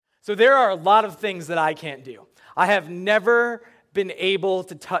So there are a lot of things that I can't do. I have never been able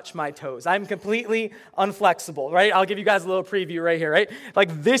to touch my toes. I'm completely unflexible, right? I'll give you guys a little preview right here, right?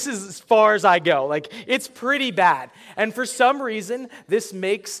 Like, this is as far as I go. Like, it's pretty bad. And for some reason, this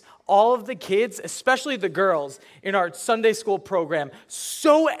makes all of the kids, especially the girls in our Sunday school program,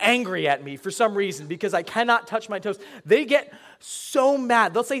 so angry at me for some reason because I cannot touch my toes. They get so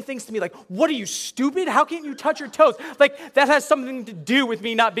mad. They'll say things to me like, "What are you, stupid? How can't you touch your toes?" Like, that has something to do with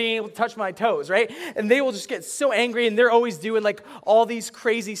me not being able to touch my toes, right? And they will just get so angry, and they're always doing like all these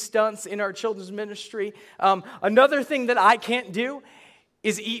crazy stunts in our children's ministry. Another thing that I can't do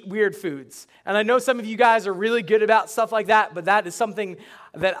is eat weird foods. And I know some of you guys are really good about stuff like that, but that is something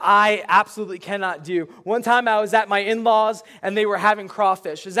that I absolutely cannot do. One time I was at my in-laws, and they were having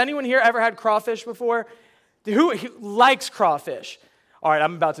crawfish. Has anyone here ever had crawfish before? Who likes crawfish? All right,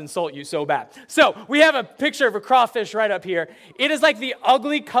 I'm about to insult you so bad. So we have a picture of a crawfish right up here. It is like the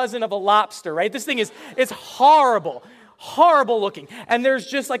ugly cousin of a lobster, right? This thing it's horrible looking. And there's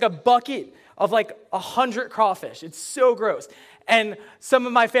just like a bucket of like 100 crawfish. It's so gross. And some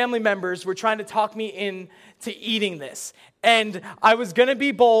of my family members were trying to talk me into eating this. And I was going to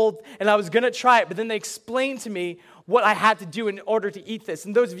be bold, and I was going to try it, but then they explained to me what I had to do in order to eat this.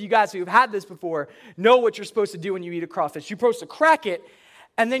 And those of you guys who have had this before know what you're supposed to do when you eat a crawfish. You're supposed to crack it,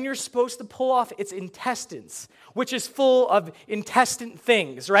 and then you're supposed to pull off its intestines, which is full of intestine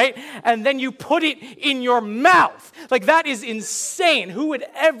things, right? And then you put it in your mouth. Like, that is insane. Who would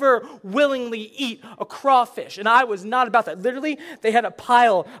ever willingly eat a crawfish? And I was not about that. Literally, they had a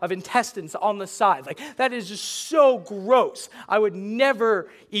pile of intestines on the side. Like, that is just so gross. I would never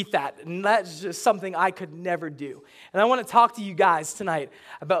eat that. And that's just something I could never do. And I want to talk to you guys tonight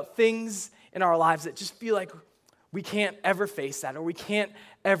about things in our lives that just feel like we can't ever face that, or we can't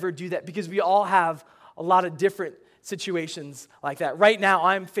ever do that, because we all have a lot of different situations like that. Right now,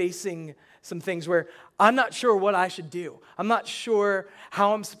 I'm facing some things where I'm not sure what I should do. I'm not sure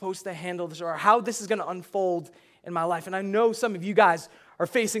how I'm supposed to handle this or how this is going to unfold in my life. And I know some of you guys are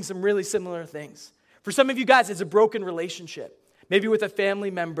facing some really similar things. For some of you guys, it's a broken relationship, maybe with a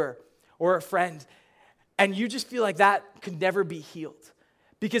family member or a friend, and you just feel like that could never be healed,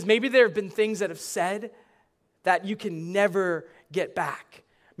 because maybe there have been things that have said that you can never get back.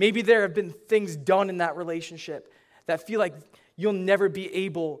 Maybe there have been things done in that relationship that feel like you'll never be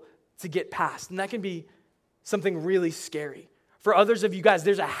able to get past. And that can be something really scary. For others of you guys,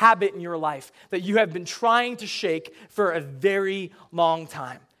 there's a habit in your life that you have been trying to shake for a very long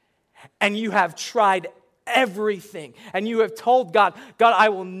time. And you have tried everything. And you have told God, I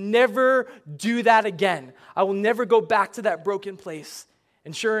will never do that again. I will never go back to that broken place.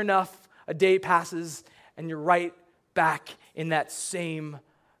 And sure enough, a day passes, and you're right back in that same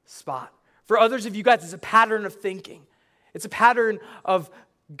spot. For others of you guys, it's a pattern of thinking. It's a pattern of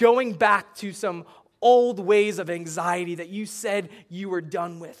going back to some old ways of anxiety that you said you were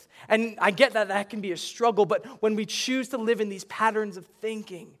done with. And I get that can be a struggle, but when we choose to live in these patterns of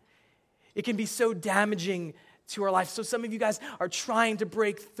thinking, it can be so damaging to our life. So some of you guys are trying to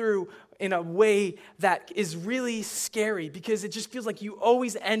break through in a way that is really scary, because it just feels like you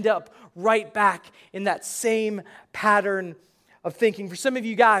always end up right back in that same pattern of thinking. For some of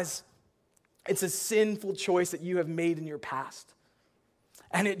you guys, it's a sinful choice that you have made in your past.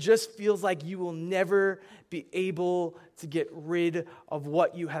 And it just feels like you will never be able to get rid of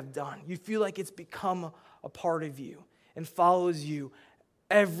what you have done. You feel like it's become a part of you and follows you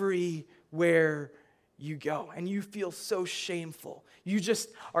everywhere you go. And you feel so shameful. You just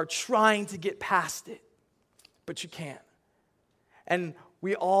are trying to get past it, but you can't. And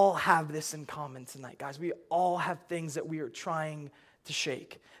we all have this in common tonight, guys. We all have things that we are trying to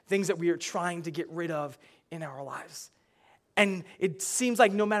shake, things that we are trying to get rid of in our lives. And it seems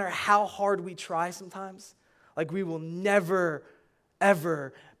like no matter how hard we try sometimes, like we will never,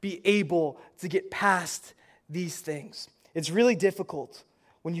 ever be able to get past these things. It's really difficult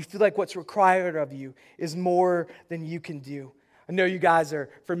when you feel like what's required of you is more than you can do. I know you guys are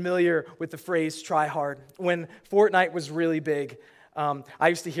familiar with the phrase, try hard. When Fortnite was really big, I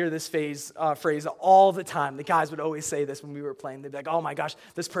used to hear this phrase all the time. The guys would always say this when we were playing. They'd be like, oh my gosh,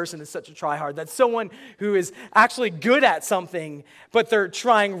 this person is such a tryhard. That's someone who is actually good at something, but they're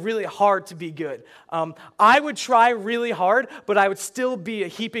trying really hard to be good. I would try really hard, but I would still be a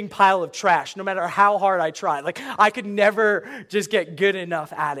heaping pile of trash, no matter how hard I tried. Like, I could never just get good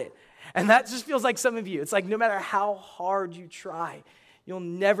enough at it. And that just feels like some of you. It's like no matter how hard you try, you'll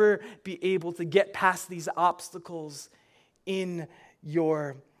never be able to get past these obstacles in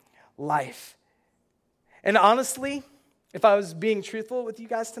your life. And honestly, if I was being truthful with you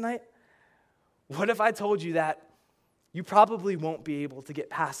guys tonight, what if I told you that you probably won't be able to get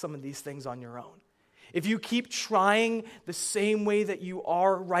past some of these things on your own. If you keep trying the same way that you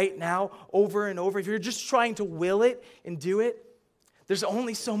are right now over and over, if you're just trying to will it and do it, there's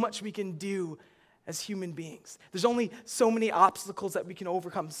only so much we can do as human beings. There's only so many obstacles that we can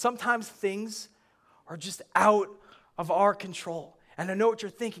overcome. Sometimes things are just out of our control. And I know what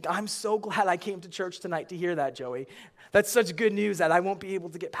you're thinking. I'm so glad I came to church tonight to hear that, Joey. That's such good news that I won't be able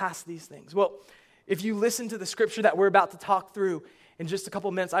to get past these things. Well, if you listen to the scripture that we're about to talk through in just a couple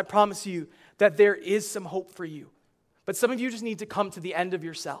of minutes, I promise you that there is some hope for you. But some of you just need to come to the end of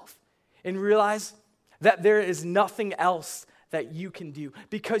yourself and realize that there is nothing else that you can do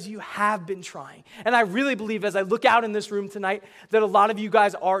because you have been trying. And I really believe as I look out in this room tonight that a lot of you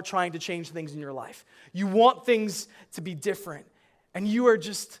guys are trying to change things in your life. You want things to be different. And you are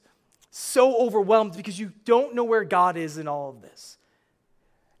just so overwhelmed because you don't know where God is in all of this.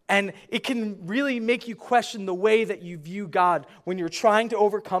 And it can really make you question the way that you view God when you're trying to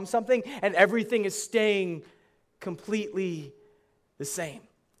overcome something and everything is staying completely the same.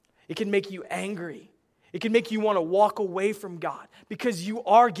 It can make you angry. It can make you want to walk away from God because you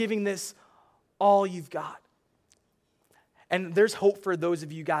are giving this all you've got. And there's hope for those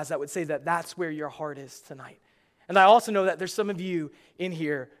of you guys that would say that that's where your heart is tonight. And I also know that there's some of you in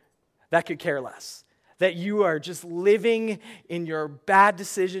here that could care less. That you are just living in your bad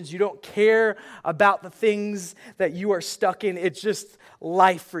decisions. You don't care about the things that you are stuck in. It's just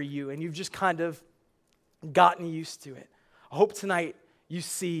life for you, and you've just kind of gotten used to it. I hope tonight you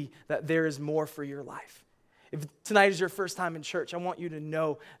see that there is more for your life. If tonight is your first time in church, I want you to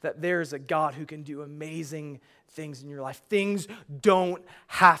know that there is a God who can do amazing things in your life. Things don't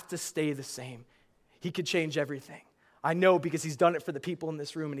have to stay the same. He could change everything. I know because he's done it for the people in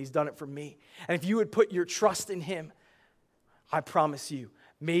this room and he's done it for me. And if you would put your trust in him, I promise you,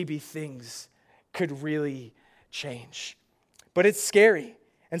 maybe things could really change. But it's scary.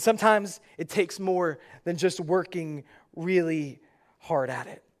 And sometimes it takes more than just working really hard at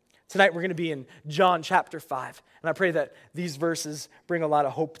it. Tonight we're going to be in John chapter 5. And I pray that these verses bring a lot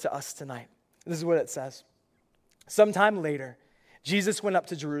of hope to us tonight. This is what it says. Sometime later, Jesus went up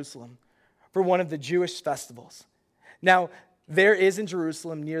to Jerusalem for one of the Jewish festivals. Now, there is in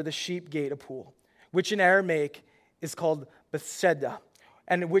Jerusalem near the sheep gate a pool, which in Aramaic is called Bethesda,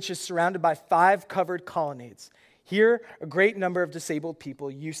 and which is surrounded by 5 covered colonnades. Here, a great number of disabled people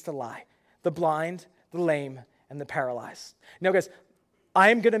used to lie, the blind, the lame, and the paralyzed. Now, guys,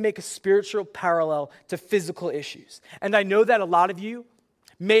 I am going to make a spiritual parallel to physical issues. And I know that a lot of you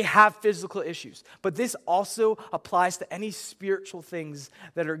may have physical issues, but this also applies to any spiritual things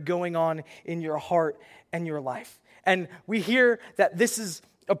that are going on in your heart and your life. And we hear that this is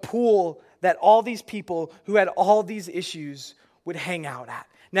a pool that all these people who had all these issues would hang out at.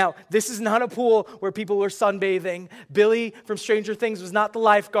 Now, this is not a pool where people were sunbathing. Billy from Stranger Things was not the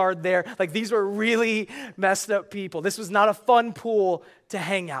lifeguard there. Like, these were really messed up people. This was not a fun pool to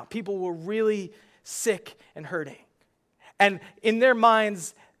hang out. People were really sick and hurting. And in their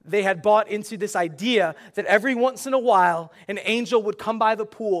minds, they had bought into this idea that every once in a while, an angel would come by the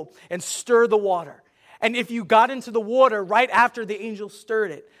pool and stir the water. And if you got into the water right after the angel stirred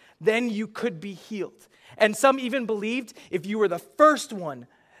it, then you could be healed. And some even believed if you were the first one,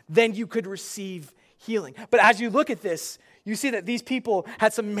 then you could receive healing. But as you look at this, you see that these people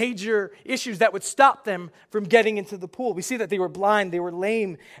had some major issues that would stop them from getting into the pool. We see that they were blind, they were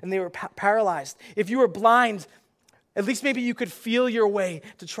lame, and they were paralyzed. If you were blind, at least maybe you could feel your way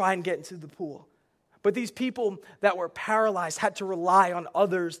to try and get into the pool. But these people that were paralyzed had to rely on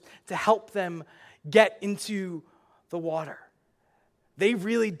others to help them get into the water. They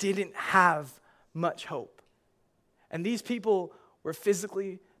really didn't have much hope. And these people were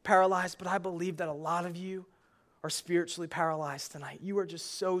physically paralyzed, but I believe that a lot of you are spiritually paralyzed tonight. You are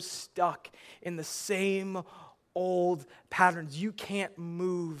just so stuck in the same old patterns. You can't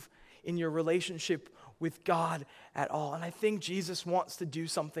move in your relationship with God at all. And I think Jesus wants to do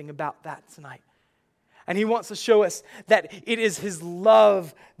something about that tonight. And he wants to show us that it is his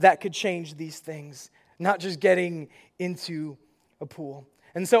love that could change these things, not just getting into a pool.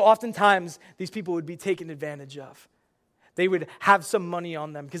 And so oftentimes, these people would be taken advantage of. They would have some money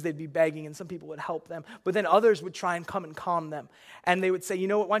on them because they'd be begging, and some people would help them. But then others would try and come and calm them. And they would say, you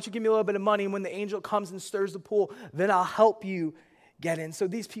know what, why don't you give me a little bit of money, and when the angel comes and stirs the pool, then I'll help you get in. So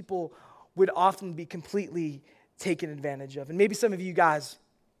these people would often be completely taken advantage of. And maybe some of you guys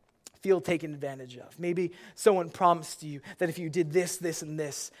feel taken advantage of. Maybe someone promised you that if you did this, this, and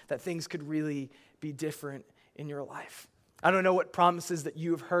this, that things could really be different in your life. I don't know what promises that you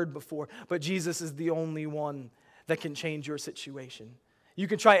have heard before, but Jesus is the only one that can change your situation. You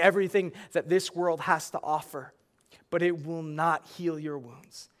can try everything that this world has to offer, but it will not heal your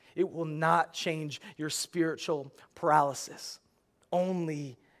wounds. It will not change your spiritual paralysis.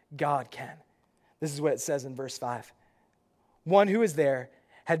 Only God can. This is what it says in verse 5. One who was there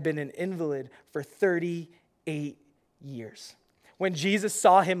had been an invalid for 38 years. When Jesus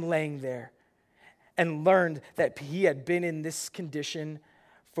saw him laying there and learned that he had been in this condition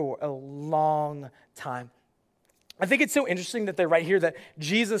for a long time. I think it's so interesting that they write here that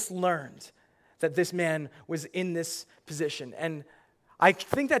Jesus learned that this man was in this position. And I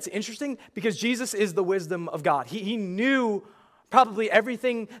think that's interesting because Jesus is the wisdom of God. He knew probably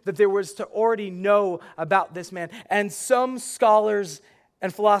everything that there was to already know about this man. And some scholars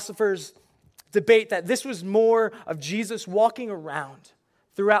and philosophers debate that this was more of Jesus walking around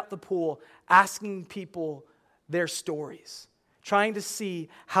throughout the pool, asking people their stories, trying to see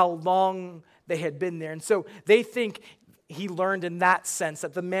how long they had been there. And so they think he learned in that sense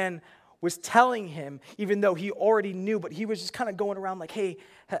that the man was telling him, even though he already knew, but he was just kind of going around like, hey,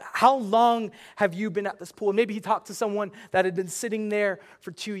 how long have you been at this pool? And maybe he talked to someone that had been sitting there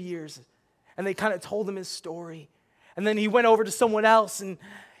for 2 years, and they kind of told him his story. And then he went over to someone else, and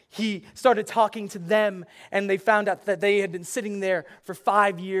he started talking to them, and they found out that they had been sitting there for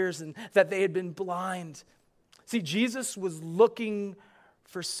 5 years and that they had been blind. See, Jesus was looking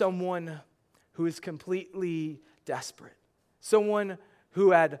for someone who is completely desperate, someone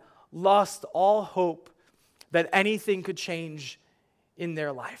who had lost all hope that anything could change in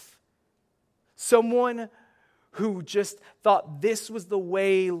their life. Someone who just thought this was the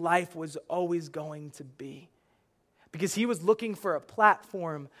way life was always going to be. Because he was looking for a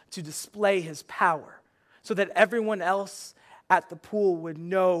platform to display his power so that everyone else at the pool would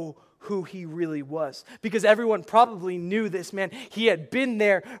know who he really was. Because everyone probably knew this man. He had been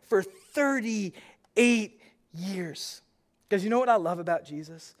there for 38 years. Because you know what I love about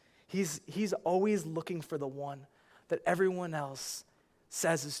Jesus? He's always looking for the one that everyone else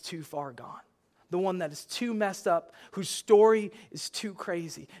says is too far gone. The one that is too messed up, whose story is too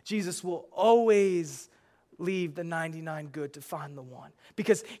crazy. Jesus will always leave the 99 good to find the one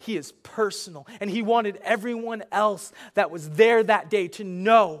because he is personal. And he wanted everyone else that was there that day to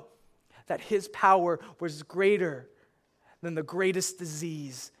know that his power was greater than the greatest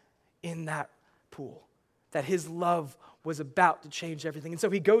disease in that pool. That his love was about to change everything. And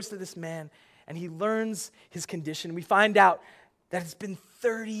so he goes to this man and he learns his condition. We find out that it's been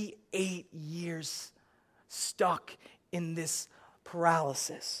 38 years stuck in this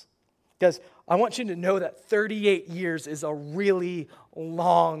paralysis. Because I want you to know that 38 years is a really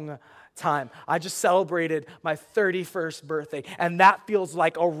long time. I just celebrated my 31st birthday, and that feels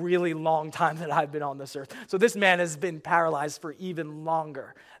like a really long time that I've been on this earth. So this man has been paralyzed for even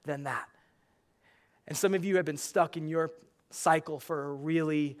longer than that. And some of you have been stuck in your cycle for a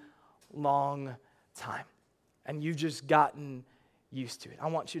really long time, and you've just gotten used to it. I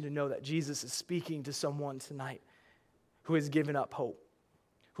want you to know that Jesus is speaking to someone tonight who has given up hope,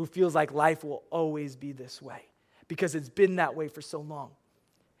 who feels like life will always be this way because it's been that way for so long.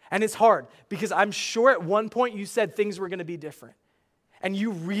 And it's hard because I'm sure at one point you said things were going to be different. And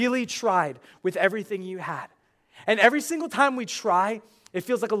you really tried with everything you had. And every single time we try, it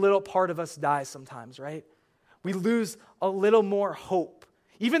feels like a little part of us dies sometimes, right? We lose a little more hope.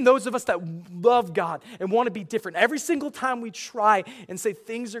 Even those of us that love God and want to be different, every single time we try and say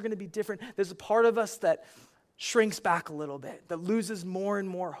things are going to be different, there's a part of us that shrinks back a little bit, that loses more and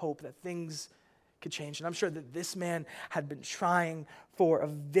more hope that things could change. And I'm sure that this man had been trying for a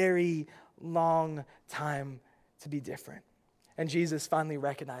very long time to be different. And Jesus finally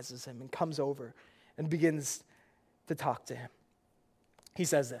recognizes him and comes over and begins to talk to him. He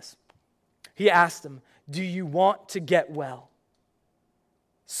says this. He asked him, "Do you want to get well?"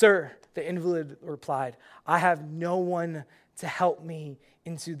 "Sir," the invalid replied, "I have no one to help me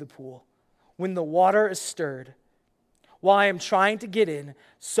into the pool. When the water is stirred, while I am trying to get in,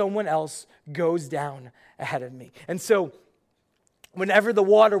 someone else goes down ahead of me." And so, whenever the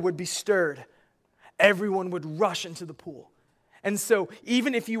water would be stirred, everyone would rush into the pool. And so,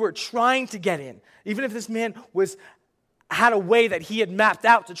 even if you were trying to get in, even if this man had a way that he had mapped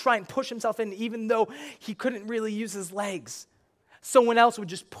out to try and push himself in, even though he couldn't really use his legs, someone else would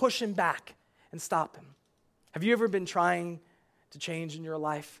just push him back and stop him. Have you ever been trying to change in your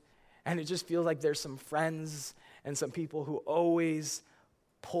life, and it just feels like there's some friends and some people who always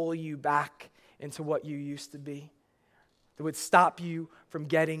pull you back into what you used to be, that would stop you from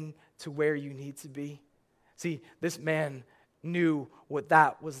getting to where you need to be? See, this man knew what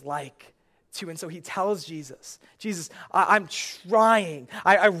that was like too. And so he tells Jesus, I'm trying.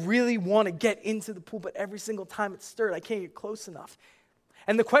 I really want to get into the pool, but every single time it's stirred, I can't get close enough.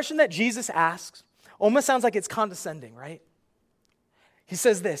 And the question that Jesus asks almost sounds like it's condescending, right? He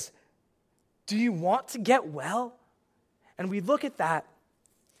says this, do you want to get well? And we look at that,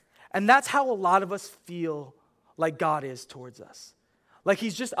 and that's how a lot of us feel like God is towards us. Like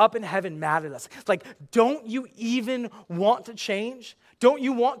he's just up in heaven mad at us. It's like, don't you even want to change? Don't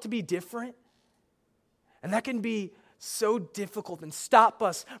you want to be different? And that can be so difficult and stop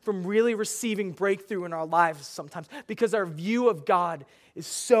us from really receiving breakthrough in our lives sometimes because our view of God is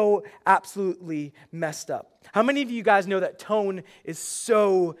so absolutely messed up. How many of you guys know that tone is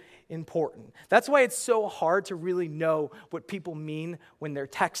so important? That's why it's so hard to really know what people mean when they're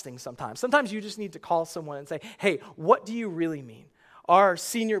texting sometimes. Sometimes you just need to call someone and say, hey, what do you really mean? Our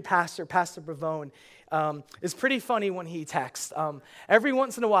senior pastor, Pastor Bravone, is pretty funny when he texts. Every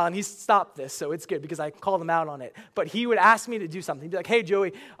once in a while, and he's stopped this, so it's good because I called him out on it, but he would ask me to do something. He'd be like, hey,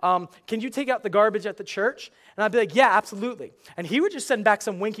 Joey, can you take out the garbage at the church? And I'd be like, yeah, absolutely. And he would just send back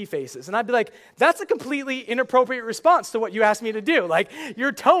some winky faces. And I'd be like, that's a completely inappropriate response to what you asked me to do. Like,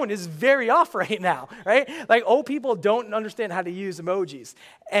 your tone is very off right now, right? Like, old people don't understand how to use emojis.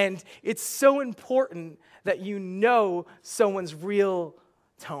 And it's so important that you know someone's real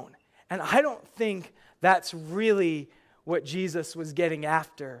tone. And I don't think that's really what Jesus was getting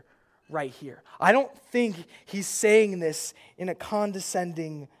after right here. I don't think he's saying this in a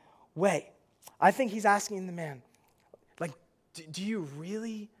condescending way. I think he's asking the man, like, do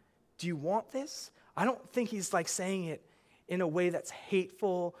you want this? I don't think he's like saying it in a way that's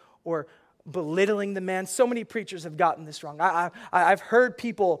hateful or belittling the man. So many preachers have gotten this wrong. I've heard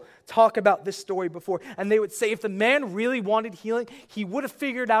people talk about this story before, and they would say if the man really wanted healing, he would have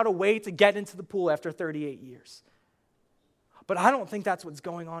figured out a way to get into the pool after 38 years. But I don't think that's what's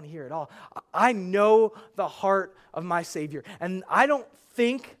going on here at all. I know the heart of my Savior, and I don't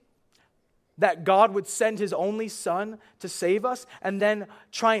think that God would send his only son to save us and then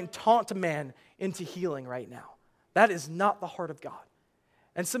try and taunt a man into healing right now. That is not the heart of God.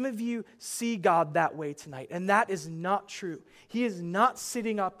 And some of you see God that way tonight, and that is not true. He is not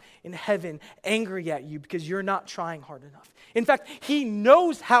sitting up in heaven angry at you because you're not trying hard enough. In fact, he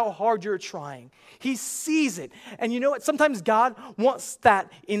knows how hard you're trying. He sees it. And you know what? Sometimes God wants that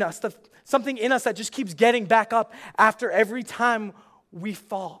in us, something in us that just keeps getting back up after every time we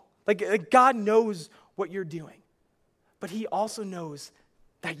fall. Like God knows what you're doing, but he also knows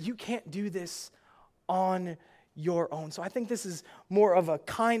that you can't do this on your own. So I think this is more of a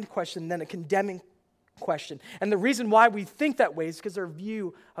kind question than a condemning question. And the reason why we think that way is because our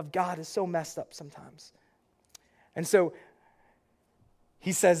view of God is so messed up sometimes. And so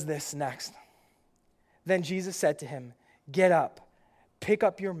he says this next. Then Jesus said to him, get up, pick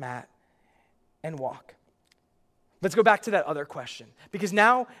up your mat, and walk. Let's go back to that other question. Because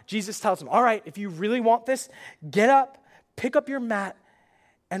now Jesus tells him, all right, if you really want this, get up, pick up your mat,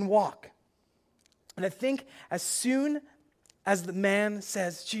 and walk. And I think as soon as the man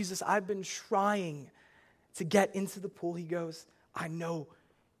says, Jesus, I've been trying to get into the pool, he goes, I know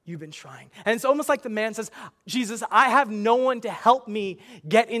you've been trying. And it's almost like the man says, Jesus, I have no one to help me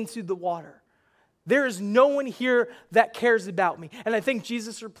get into the water. There is no one here that cares about me. And I think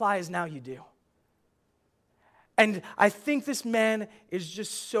Jesus' reply is, now you do. And I think this man is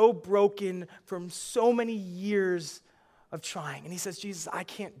just so broken from so many years of trying. And he says, Jesus, I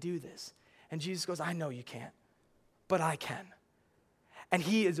can't do this. And Jesus goes, I know you can't, but I can. And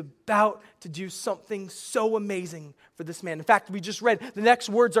he is about to do something so amazing for this man. In fact, we just read, the next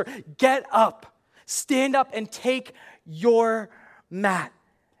words are, get up, stand up and take your mat.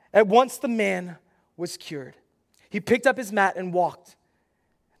 At once the man was cured. He picked up his mat and walked.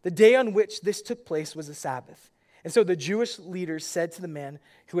 The day on which this took place was a Sabbath. And so the Jewish leaders said to the man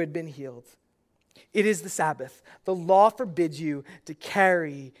who had been healed, it is the Sabbath. The law forbids you to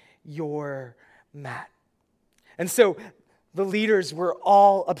carry your mat. And so the leaders were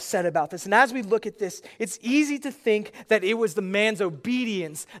all upset about this. And as we look at this, it's easy to think that it was the man's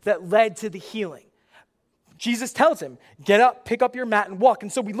obedience that led to the healing. Jesus tells him, get up, pick up your mat, and walk.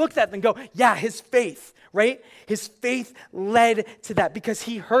 And so we look at that and go, yeah, his faith, right? His faith led to that because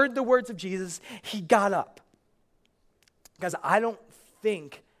he heard the words of Jesus. He got up. Because I don't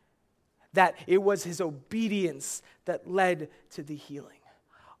think that it was his obedience that led to the healing.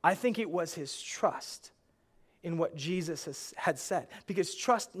 I think it was his trust in what Jesus had said. Because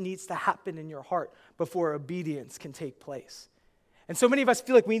trust needs to happen in your heart before obedience can take place. And so many of us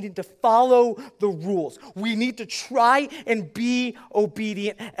feel like we need to follow the rules. We need to try and be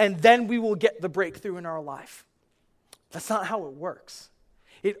obedient, and then we will get the breakthrough in our life. That's not how it works.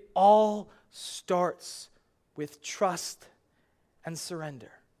 It all starts with trust and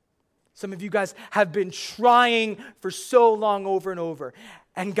surrender. Some of you guys have been trying for so long over and over.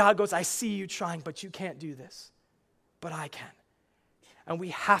 And God goes, I see you trying, but you can't do this. But I can. And we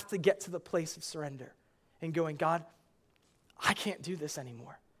have to get to the place of surrender and going, God, I can't do this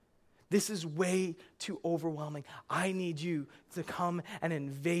anymore. This is way too overwhelming. I need you to come and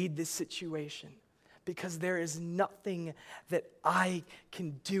invade this situation because there is nothing that I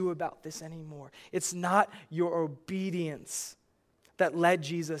can do about this anymore. It's not your obedience that led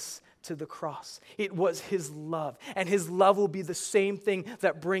Jesus to the cross. It was his love. And his love will be the same thing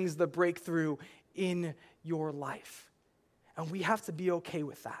that brings the breakthrough in your life. And we have to be okay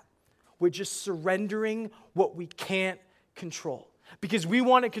with that. We're just surrendering what we can't control. Because we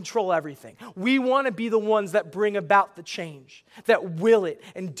want to control everything. We want to be the ones that bring about the change, that will it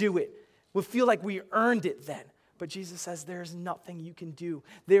and do it. We'll feel like we earned it then. But Jesus says there's nothing you can do.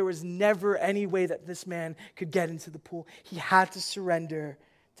 There was never any way that this man could get into the pool. He had to surrender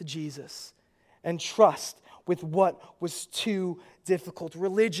to Jesus and trust with what was too difficult.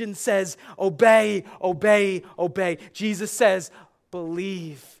 Religion says, obey, obey, obey. Jesus says,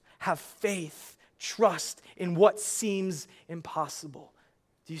 believe, have faith, trust in what seems impossible.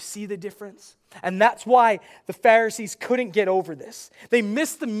 Do you see the difference? And that's why the Pharisees couldn't get over this. They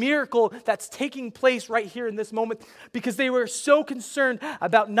missed the miracle that's taking place right here in this moment because they were so concerned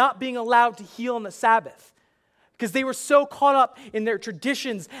about not being allowed to heal on the Sabbath. Because they were so caught up in their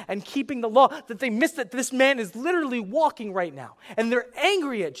traditions and keeping the law that they missed that this man is literally walking right now. And they're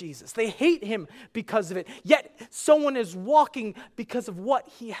angry at Jesus. They hate him because of it. Yet someone is walking because of what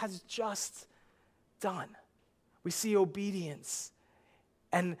he has just done. We see obedience.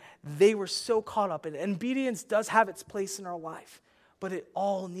 And they were so caught up in it. And obedience does have its place in our life. But it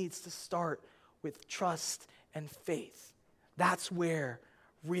all needs to start with trust and faith. That's where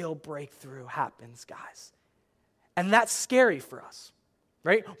real breakthrough happens, guys. And that's scary for us,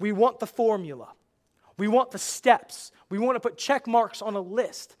 right? We want the formula. We want the steps. We want to put check marks on a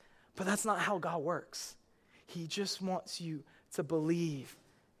list. But that's not how God works. He just wants you to believe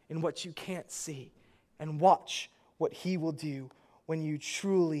in what you can't see and watch what he will do when you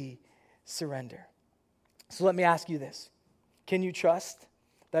truly surrender. So let me ask you this. Can you trust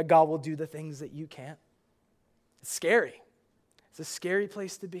that God will do the things that you can't? It's scary. It's a scary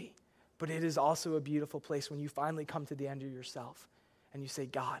place to be. But it is also a beautiful place when you finally come to the end of yourself and you say,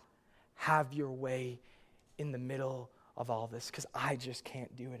 God, have your way in the middle of all this because I just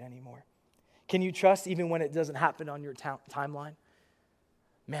can't do it anymore. Can you trust even when it doesn't happen on your timeline?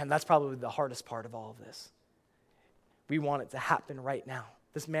 Man, that's probably the hardest part of all of this. We want it to happen right now.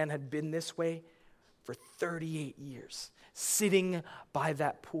 This man had been this way for 38 years, sitting by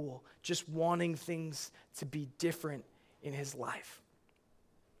that pool, just wanting things to be different in his life.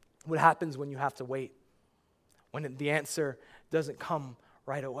 What happens when you have to wait? When the answer doesn't come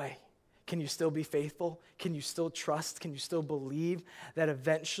right away? Can you still be faithful? Can you still trust? Can you still believe that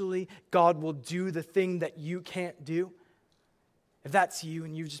eventually God will do the thing that you can't do? If that's you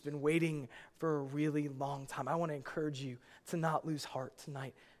and you've just been waiting for a really long time, I want to encourage you to not lose heart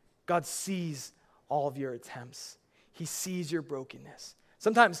tonight. God sees all of your attempts. He sees your brokenness.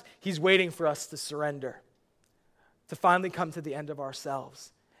 Sometimes he's waiting for us to surrender, to finally come to the end of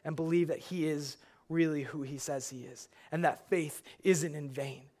ourselves and believe that he is really who he says he is and that faith isn't in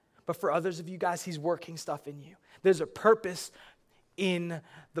vain. But for others of you guys, he's working stuff in you. There's a purpose in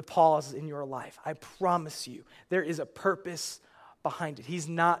the pause in your life. I promise you, there is a purpose behind it. He's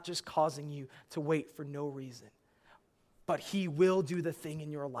not just causing you to wait for no reason, but he will do the thing in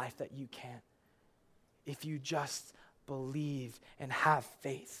your life that you can't if you just believe and have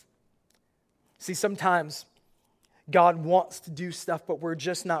faith. See, sometimes God wants to do stuff, but we're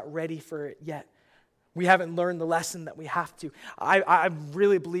just not ready for it yet. We haven't learned the lesson that we have to. I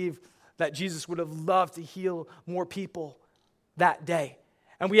really believe that Jesus would have loved to heal more people that day.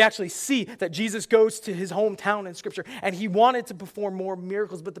 And we actually see that Jesus goes to his hometown in Scripture, and he wanted to perform more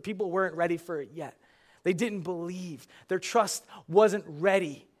miracles, but the people weren't ready for it yet. They didn't believe. Their trust wasn't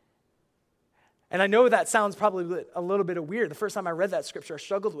ready. And I know that sounds probably a little bit weird. The first time I read that Scripture, I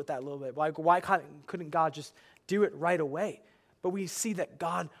struggled with that a little bit. Why couldn't God just do it right away? But we see that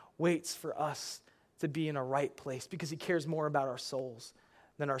God waits for us to be in a right place because he cares more about our souls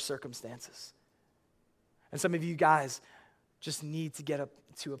than our circumstances. And some of you guys just need to get up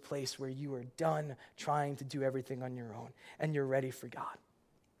to a place where you are done trying to do everything on your own and you're ready for God.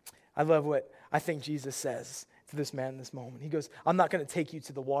 I love what I think Jesus says to this man in this moment. He goes, I'm not going to take you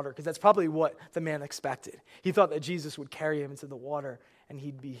to the water, because that's probably what the man expected. He thought that Jesus would carry him into the water and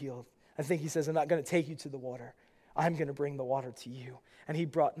he'd be healed. I think he says, I'm not going to take you to the water. I'm going to bring the water to you. And he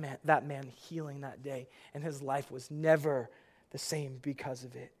brought that man healing that day, and his life was never the same because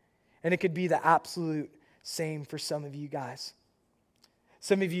of it. And it could be the absolute same for some of you guys.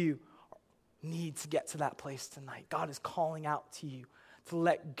 Some of you need to get to that place tonight. God is calling out to you to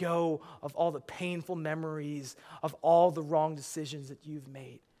let go of all the painful memories of all the wrong decisions that you've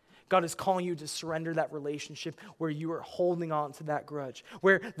made. God is calling you to surrender that relationship where you are holding on to that grudge,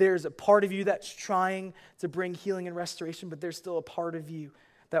 where there's a part of you that's trying to bring healing and restoration, but there's still a part of you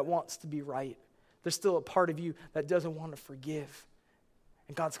that wants to be right. There's still a part of you that doesn't want to forgive.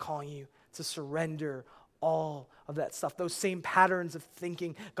 And God's calling you to surrender all of that stuff. Those same patterns of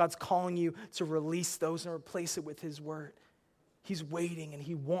thinking, God's calling you to release those and replace it with his word. He's waiting and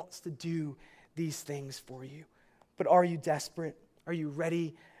he wants to do these things for you. But are you desperate? Are you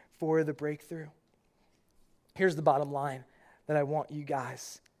ready for the breakthrough? Here's the bottom line that I want you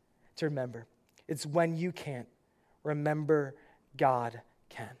guys to remember. It's when you can't, remember God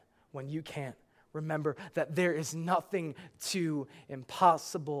can. When you can't, remember that there is nothing too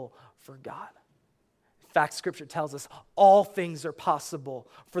impossible for God. In fact, Scripture tells us all things are possible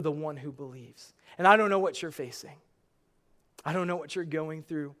for the one who believes. And I don't know what you're facing. I don't know what you're going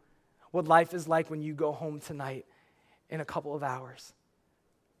through, what life is like when you go home tonight in a couple of hours.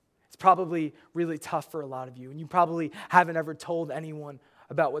 It's probably really tough for a lot of you, and you probably haven't ever told anyone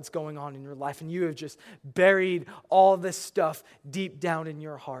about what's going on in your life, and you have just buried all this stuff deep down in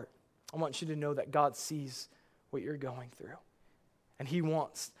your heart. I want you to know that God sees what you're going through, and he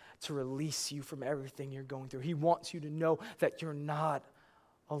wants to release you from everything you're going through. He wants you to know that you're not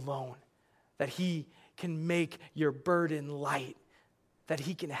alone, that he can make your burden light, that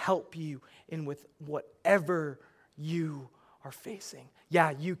he can help you in with whatever you are facing.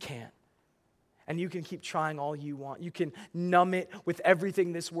 Yeah, you can. And you can keep trying all you want. You can numb it with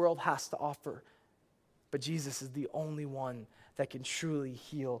everything this world has to offer. But Jesus is the only one that can truly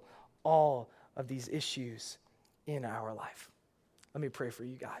heal all of these issues in our life. Let me pray for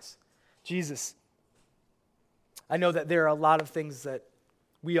you guys. Jesus, I know that there are a lot of things that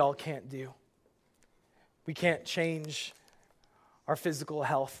we all can't do. We can't change our physical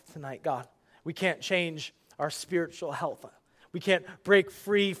health tonight, God. We can't change our spiritual health. We can't break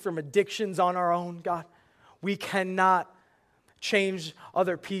free from addictions on our own, God. We cannot change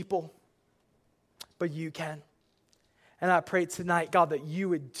other people, but you can. And I pray tonight, God, that you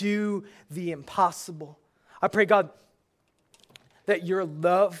would do the impossible. I pray, God, that your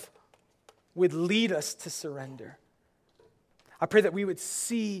love would lead us to surrender. I pray that we would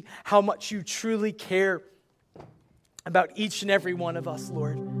see how much you truly care about each and every one of us,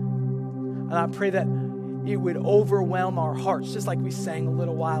 Lord. And I pray that it would overwhelm our hearts, just like we sang a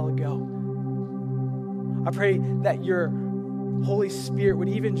little while ago. I pray that your Holy Spirit would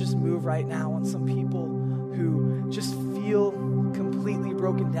even just move right now on some people who just feel completely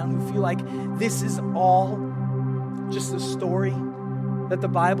broken down, who feel like this is all just a story, that the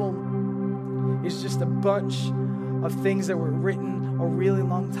Bible is just a bunch of things that were written a really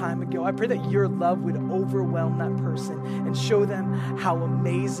long time ago. I pray that your love would overwhelm that person and show them how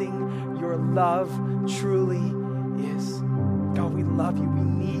amazing your love truly is. God, we love you. We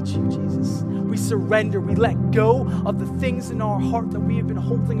need you, Jesus. We surrender. We let go of the things in our heart that we have been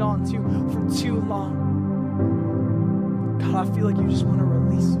holding on to for too long. God, I feel like you just want to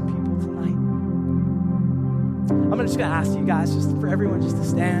release some people tonight. I'm just going to ask you guys, just for everyone just to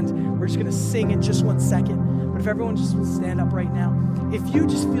stand. We're just going to sing in just 1 second. But if everyone just will stand up right now, if you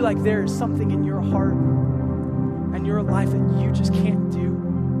just feel like there is something in your heart and your life that you just can't do,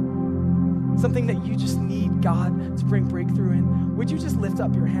 something that you just need God to bring breakthrough in, would you just lift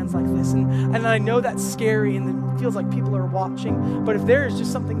up your hands like this? And I know that's scary and it feels like people are watching, but if there is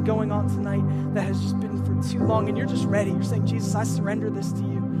just something going on tonight that has just been for too long and you're just ready, you're saying, Jesus, I surrender this to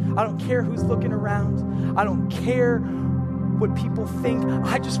you. I don't care who's looking around. I don't care what people think.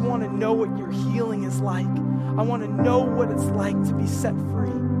 I just want to know what your healing is like. I want to know what it's like to be set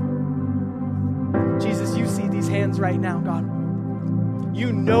free. Jesus, you see these hands right now, God.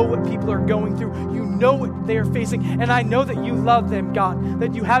 You know what people are going through. You know what they are facing. And I know that you love them, God,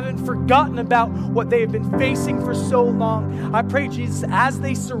 that you haven't forgotten about what they have been facing for so long. I pray, Jesus, as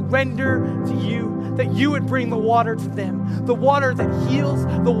they surrender to you, that you would bring the water to them, the water that heals,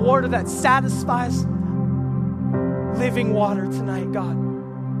 the water that satisfies, living water tonight,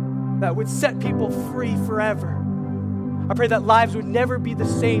 God, that would set people free forever. I pray that lives would never be the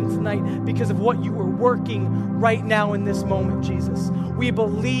same tonight because of what you are working right now in this moment, Jesus. We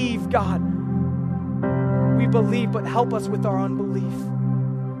believe, God. We believe, but help us with our unbelief.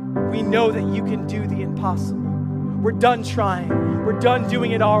 We know that you can do the impossible. We're done trying. We're done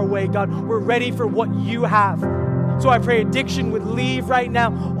doing it our way, God. We're ready for what you have. So I pray addiction would leave right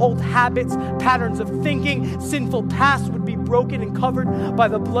now. Old habits, patterns of thinking, sinful past would be broken and covered by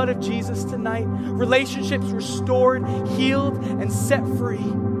the blood of Jesus tonight. Relationships restored, healed, and set free.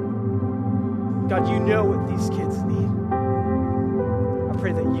 God, you know what these kids need. I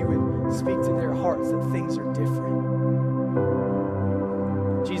pray that you would speak to their hearts that things are different.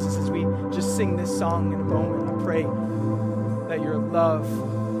 Jesus, as we just sing this song in a moment, I pray that your love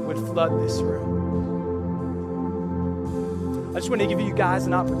would flood this room. I just want to give you guys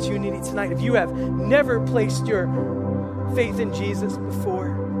an opportunity tonight. If you have never placed your faith in Jesus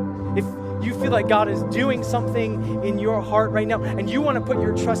before, if you feel like God is doing something in your heart right now and you want to put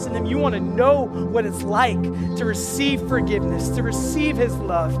your trust in Him, you want to know what it's like to receive forgiveness, to receive His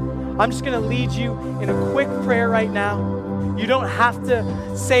love, I'm just going to lead you in a quick prayer right now. You don't have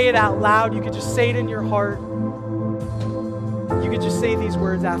to say it out loud. You could just say it in your heart. You could just say these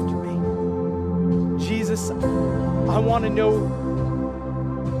words after me. Jesus, I want to know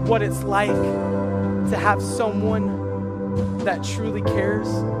what it's like to have someone that truly cares.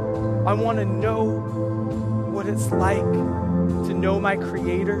 I want to know what it's like to know my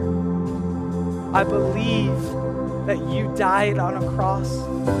Creator. I believe that you died on a cross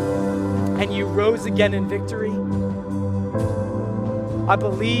and you rose again in victory. I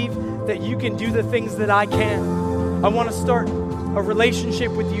believe that you can do the things that I can. I want to start a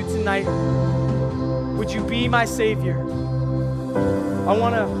relationship with you tonight. Would you be my Savior? I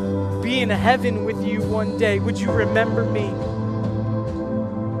want to be in heaven with you one day. Would you remember me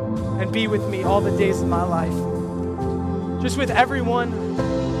and be with me all the days of my life? Just with everyone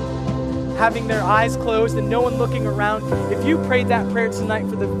having their eyes closed and no one looking around, if you prayed that prayer tonight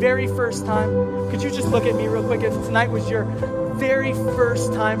for the very first time, could you just look at me real quick? If tonight was your very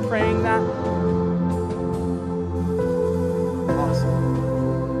first time praying that,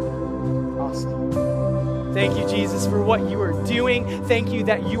 thank you, Jesus, for what you are doing. Thank you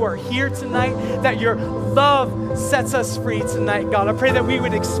that you are here tonight, that your love sets us free tonight, God. I pray that we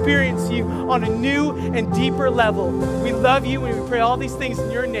would experience you on a new and deeper level. We love you and we pray all these things in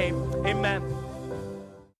your name. Amen.